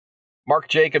Mark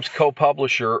Jacobs,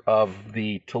 co-publisher of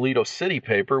the Toledo City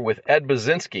paper, with Ed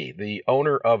Baczynski, the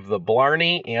owner of the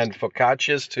Blarney and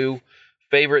Focaccia's, two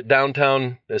favorite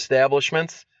downtown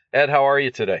establishments. Ed, how are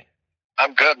you today?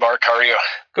 I'm good, Mark. How are you?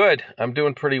 Good. I'm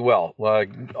doing pretty well,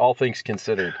 all things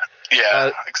considered.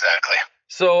 Yeah, exactly.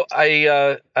 So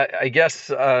I guess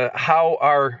how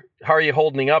are you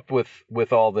holding up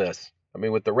with all this? I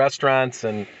mean, with the restaurants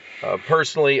and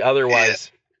personally,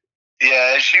 otherwise.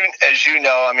 Yeah, as you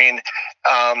know, I mean,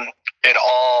 it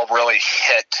all really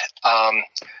hit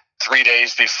 3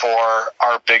 days before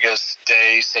our biggest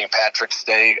day, St. Patrick's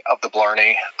Day of the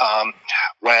Blarney,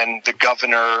 when the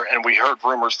governor, and we heard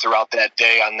rumors throughout that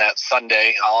day on that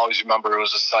Sunday. I'll always remember it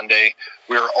was a Sunday.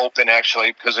 We were open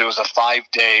actually because it was a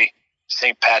 5-day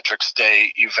St. Patrick's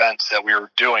Day events that we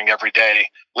were doing every day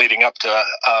leading up to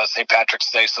St. Patrick's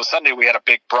Day. So Sunday we had a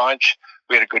big brunch.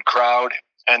 We had a good crowd.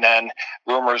 And then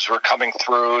rumors were coming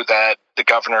through that the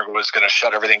governor was going to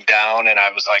shut everything down. And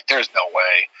I was like, there's no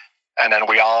way. And then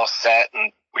we all sat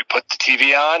and we put the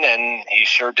TV on, and he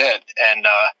sure did. And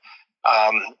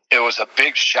it was a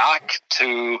big shock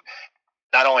to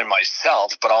not only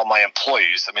myself, but all my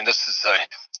employees. I mean, this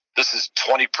is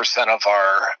 20% of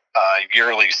our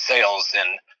yearly sales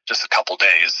in just a couple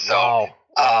days. So,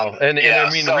 wow. And I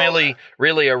mean,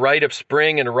 really a rite of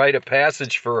spring and a rite of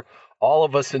passage for all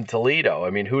of us in Toledo. I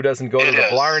mean, who doesn't go to the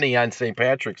Blarney on St.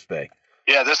 Patrick's Day?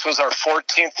 Yeah, this was our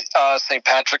 14th St.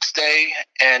 Patrick's Day,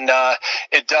 and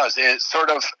it sort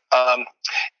of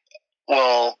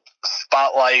will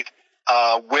spotlight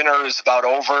winter is about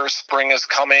over, spring is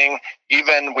coming.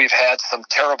 Even we've had some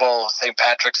terrible St.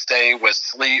 Patrick's Day with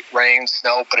sleet, rain,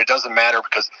 snow, but it doesn't matter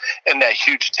because in that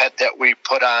huge tent that we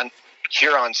put on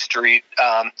Huron Street,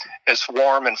 it's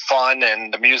warm and fun,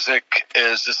 and the music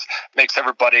is just makes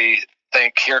everybody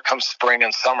think here comes spring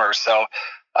and summer. So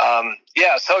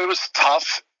so it was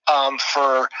tough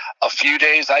for a few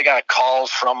days. I got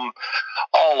calls from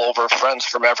all over, friends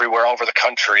from everywhere over the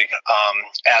country,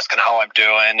 asking how I'm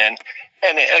doing. And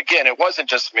again, it wasn't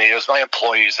just me, it was my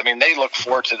employees. I mean, they look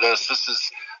forward to this. This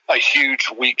is a huge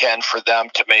weekend for them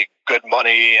to make good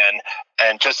money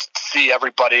and just see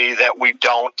everybody that we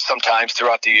don't sometimes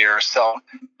throughout the year. So,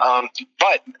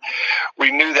 but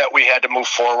we knew that we had to move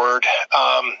forward.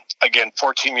 Again,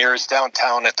 14 years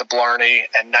downtown at the Blarney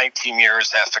and 19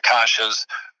 years at Focaccia's.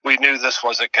 We knew this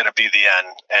wasn't going to be the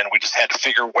end, and we just had to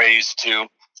figure ways to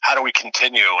how do we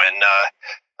continue. And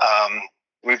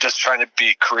we're just trying to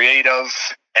be creative.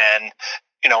 And,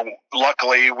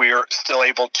 luckily we were still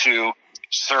able to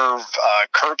serve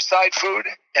curbside food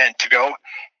and to go.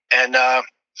 And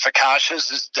Focaccia's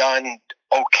has done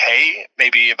okay,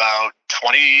 maybe about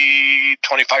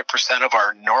 20-25% of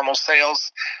our normal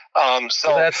sales.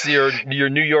 So that's your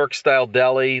New York style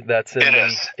deli that's in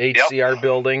the HCR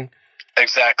building.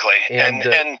 Exactly.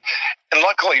 And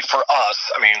luckily for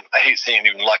us, I mean, I hate saying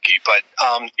even lucky, but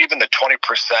even the 20%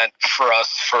 for us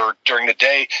for during the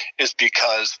day is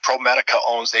because ProMedica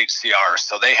owns HCR.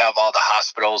 So they have all the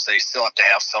hospitals. They still have to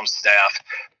have some staff.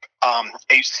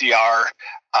 HCR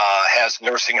has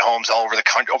nursing homes all over the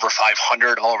country, over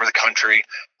 500 all over the country.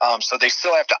 So they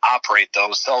still have to operate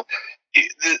those. So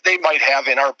they might have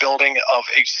in our building of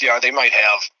HCR, they might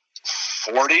have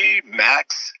 40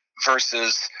 max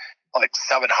versus like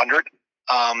 700.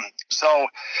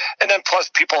 And then plus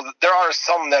people, there are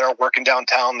some that are working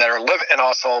downtown that are and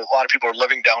also a lot of people are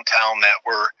living downtown that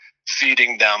we're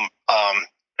feeding them,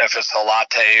 if it's a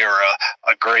latte or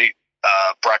a great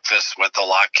breakfast with a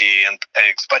latke and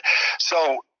eggs. But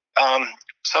so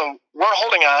we're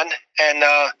holding on, and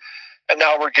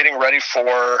now we're getting ready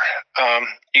for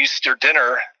Easter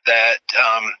dinner that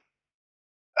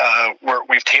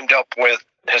we've teamed up with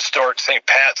historic St.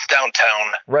 Pat's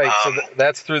downtown. Right. So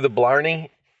that's through the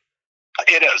Blarney.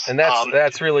 It is, and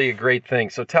that's really a great thing.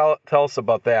 So tell us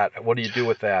about that. What do you do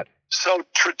with that? So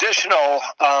traditional.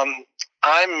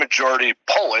 I'm majority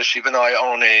Polish, even though I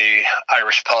own a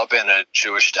Irish pub and a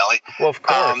Jewish deli. Well, of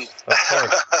course.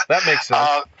 That makes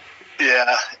sense.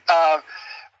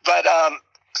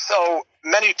 So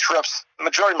many trips,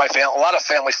 majority of my family, a lot of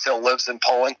family still lives in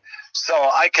Poland. So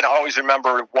I can always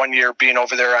remember one year being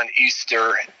over there on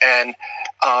Easter, and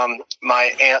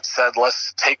my aunt said,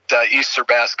 let's take the Easter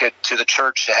basket to the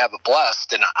church to have it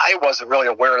blessed. And I wasn't really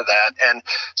aware of that. And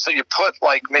so you put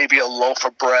like maybe a loaf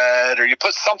of bread, or you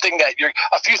put something that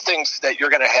a few things that you're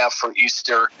going to have for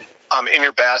Easter in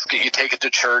your basket. You take it to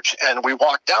church, and we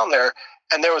walked down there,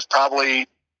 and there was probably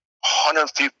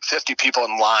 150 people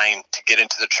in line to get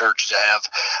into the church to have.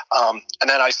 And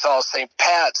then I saw St.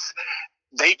 Pat's.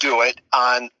 They do it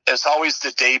it's always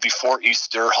the day before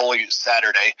Easter, Holy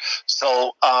Saturday.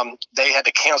 So they had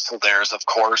to cancel theirs, of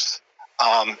course.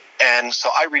 And so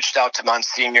I reached out to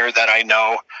Monsignor that I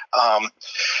know,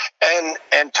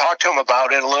 and talked to him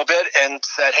about it a little bit and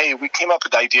said, hey, we came up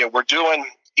with the idea. We're doing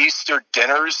Easter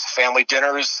dinners, family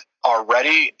dinners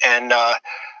already. And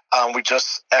we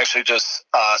just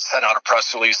sent out a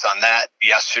press release on that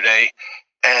yesterday.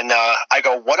 And I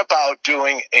go, what about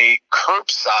doing a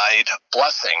curbside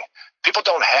blessing? People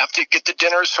don't have to get the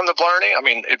dinners from the Blarney. I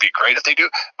mean, it'd be great if they do.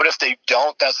 But if they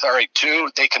don't, that's all right, too.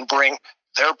 They can bring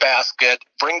their basket,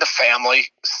 bring the family,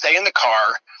 stay in the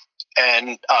car,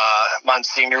 and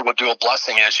Monsignor will do a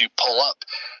blessing as you pull up.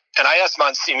 And I asked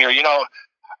Monsignor,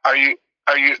 are you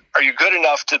good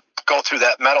enough to go through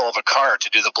that metal of a car to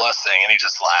do the blessing? And he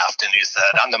just laughed and he said,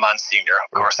 I'm the Monsignor.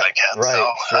 Of course I can.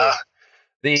 Right. So,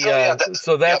 sure.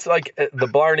 So that's like the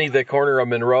Blarney, the corner of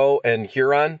Monroe and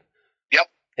Huron. Yep.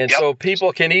 And so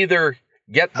people can either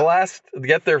get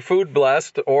their food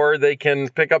blessed, or they can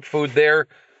pick up food there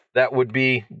that would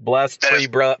be blessed,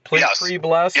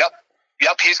 pre-blessed. Yep.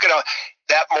 He's gonna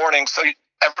that morning. So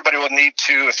everybody will need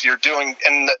to, if you're doing,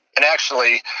 and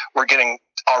actually we're getting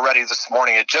already this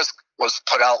morning. It just was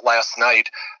put out last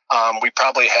night. We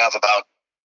probably have about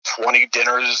 20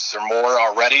 dinners or more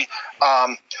already.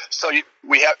 So you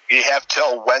have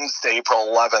till Wednesday, April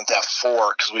 11th at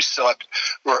 4, because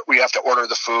we have to order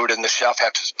the food and the chef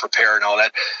has to prepare and all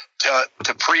that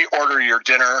to pre-order your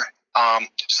dinner.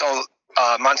 So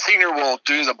Monsignor will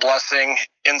do the blessing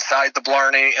inside the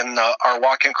Blarney in our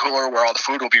walk-in cooler where all the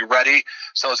food will be ready.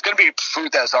 So it's going to be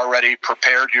food that's already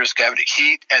prepared. You're just going to have to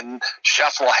heat, and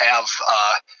chef will have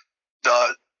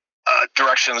the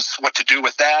directions what to do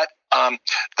with that.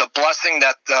 The blessing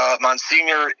that the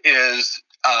Monsignor is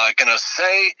going to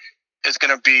say is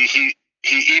going to be, he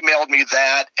emailed me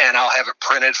that, and I'll have it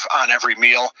printed on every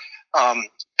meal.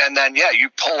 And then, you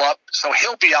pull up. So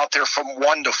he'll be out there from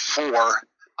 1 to 4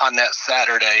 on that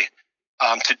Saturday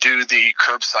to do the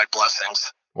curbside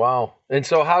blessings. Wow. And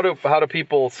so how do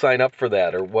people sign up for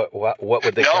that, or what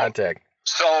would they contact?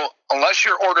 So unless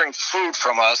you're ordering food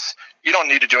from us, you don't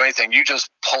need to do anything. You just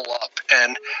pull up.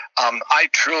 And I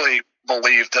truly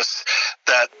believe this,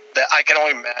 that I can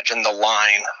only imagine the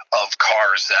line of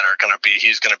cars that are going to be,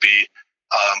 he's going to be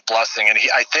blessing. And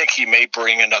I think he may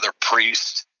bring another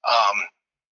priest.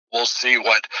 We'll see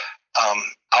what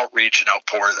outreach and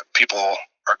outpour that people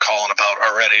are calling about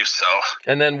already. So.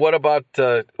 And then what about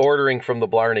ordering from the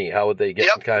Blarney? How would they get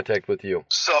in contact with you?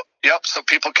 So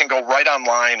people can go right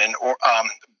online and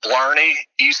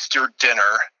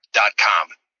BlarneyEasterDinner.com,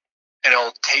 and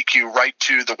it'll take you right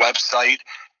to the website.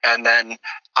 And then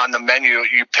on the menu,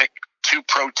 you pick 2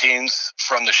 proteins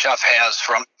from the chef has,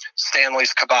 from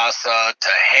Stanley's kielbasa to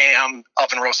ham,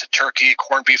 oven roasted turkey,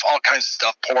 corned beef, all kinds of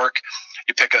stuff, pork.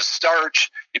 You pick a starch,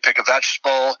 you pick a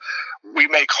vegetable. We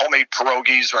make homemade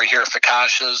pierogies right here at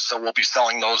Focaccia's, so we'll be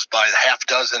selling those by the half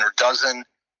dozen or dozen.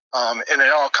 And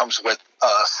it all comes with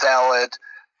salad,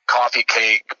 coffee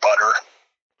cake, butter.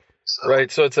 So.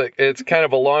 Right, so it's kind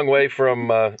of a long way from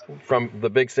the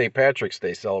big St. Patrick's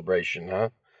Day celebration, huh?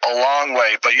 A long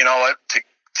way, but you know what? To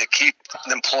keep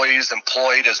the employees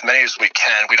employed, as many as we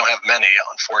can. We don't have many,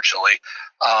 unfortunately.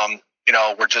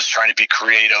 We're just trying to be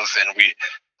creative, and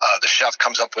the chef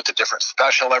comes up with a different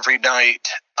special every night,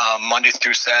 Monday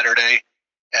through Saturday.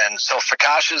 And so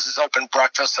Focaccia's is open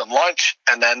breakfast and lunch,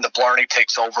 and then the Blarney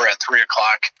takes over at 3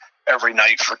 o'clock every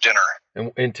night for dinner.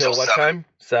 And until what 7. Time?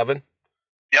 7?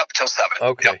 Yep, till 7.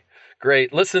 Okay, yep.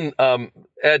 Great. Listen,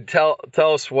 Ed, tell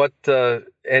us what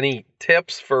any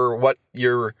tips for what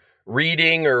you're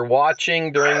reading or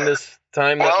watching during this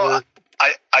time. Well,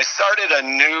 I started a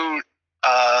new.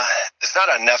 It's not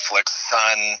on Netflix, it's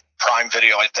on Prime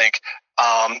Video, I think.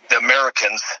 The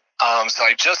Americans. So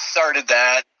I just started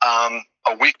that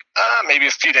a week, maybe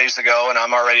a few days ago, and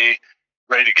I'm already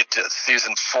ready to get to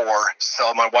season 4.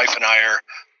 So my wife and I are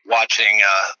watching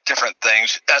different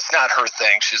things. That's not her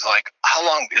thing. She's like, how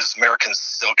long is Americans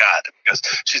still got? Because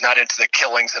she's not into the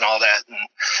killings and all that. And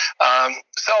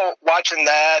so watching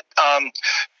that,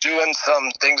 doing some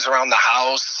things around the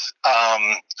house,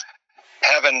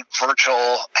 having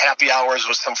virtual happy hours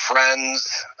with some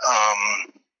friends.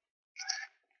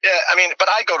 But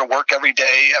I go to work every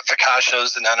day at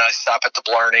Focaccia's, and then I stop at the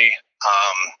Blarney.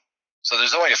 So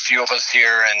there's only a few of us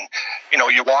here, and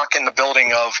you walk in the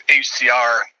building of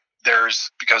HCR.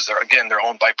 Because they're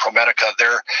owned by ProMedica.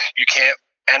 You can't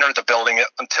enter the building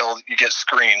until you get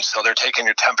screened. So they're taking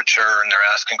your temperature and they're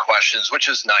asking questions, which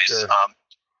is nice. Sure.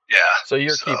 Yeah. So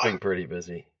you're keeping pretty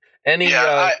busy. Any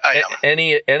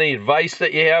advice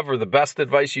that you have, or the best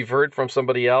advice you've heard from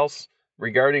somebody else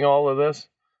regarding all of this?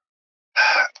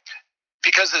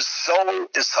 Because it's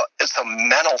a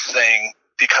mental thing,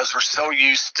 because we're so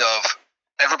used to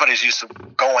everybody's used to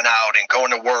going out and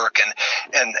going to work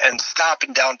and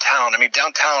stopping downtown. I mean,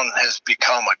 downtown has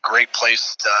become a great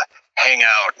place to hang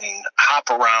out and hop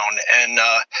around. And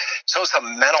so it's a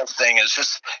mental thing, is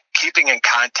just keeping in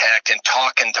contact and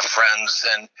talking to friends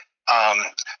and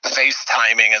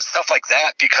FaceTiming and stuff like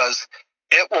that, because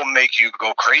it will make you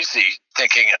go crazy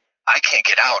thinking, I can't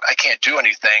get out, I can't do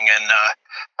anything. And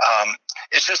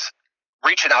it's just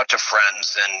reaching out to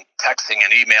friends and texting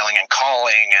and emailing and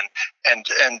calling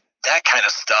and that kind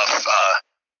of stuff.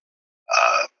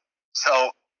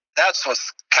 So that's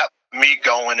what's kept me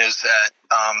going, is that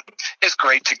it's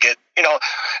great to get,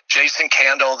 Jason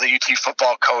Candle, the UT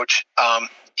football coach,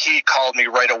 he called me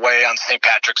right away on St.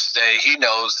 Patrick's Day. He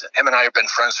knows, him and I have been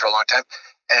friends for a long time.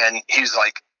 And he's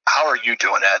like, how are you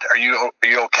doing, Ed? Are you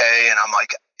okay? And I'm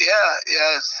like,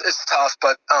 yeah, it's tough.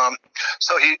 But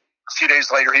so a few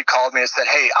days later, he called me and said,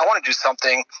 hey, I want to do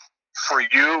something for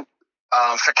you.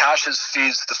 Fakashas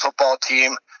feeds the football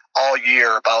team all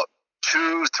year, about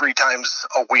 2-3 times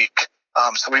a week.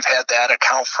 So we've had that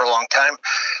account for a long time.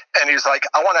 And he's like,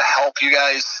 I want to help you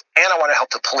guys, and I want to help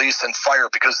the police and fire,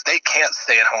 because they can't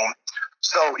stay at home.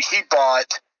 So he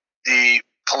bought the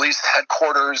police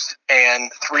headquarters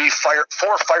and 4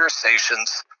 fire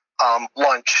stations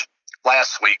lunch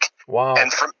last week. Wow.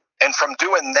 And from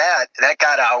doing that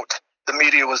got out. The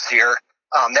media was here.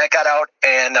 That got out,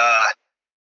 and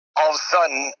all of a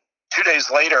sudden, 2 days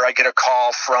later, I get a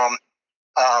call from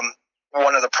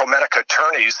one of the ProMedica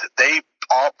attorneys. They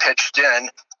all pitched in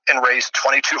and raised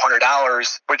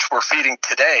 $2,200, which we're feeding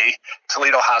today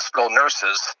Toledo Hospital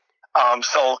nurses.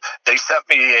 So they sent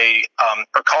me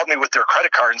or called me with their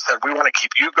credit card and said, we want to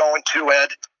keep you going too, Ed,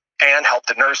 and help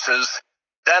the nurses.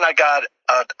 Then I got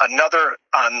another,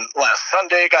 on last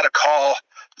Sunday, got a call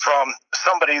from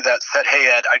somebody that said,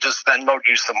 hey, Ed, I just Venmoed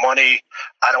you some money.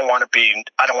 I don't want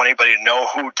anybody to know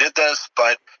who did this,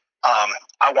 but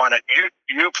I want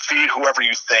you feed whoever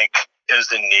you think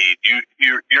is in need.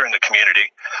 You're in the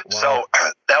community. Wow. So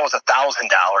that was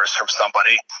 $1,000 from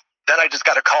somebody. Then I just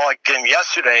got a call again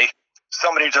yesterday.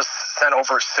 Somebody just sent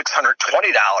over $620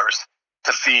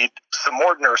 to feed some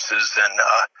more nurses. And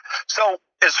so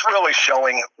it's really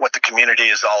showing what the community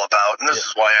is all about. And this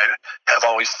is why I have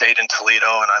always stayed in Toledo,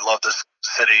 and I love this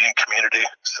city and community.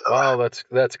 So, wow,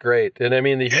 that's great. And I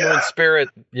mean, the human spirit,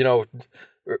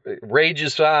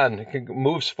 rages on,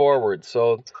 moves forward.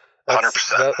 So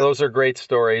 100%. Those are great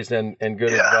stories and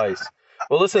good advice.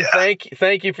 Well, listen,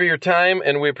 thank you for your time,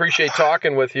 and we appreciate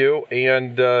talking with you,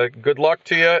 and good luck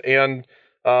to you, and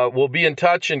we'll be in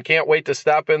touch, and can't wait to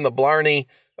stop in the Blarney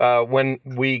when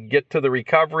we get to the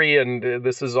recovery and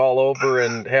this is all over,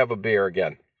 and have a beer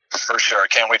again. For sure. I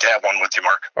can't wait to have one with you,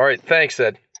 Mark. All right. Thanks,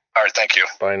 Ed. All right. Thank you.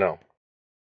 Bye now.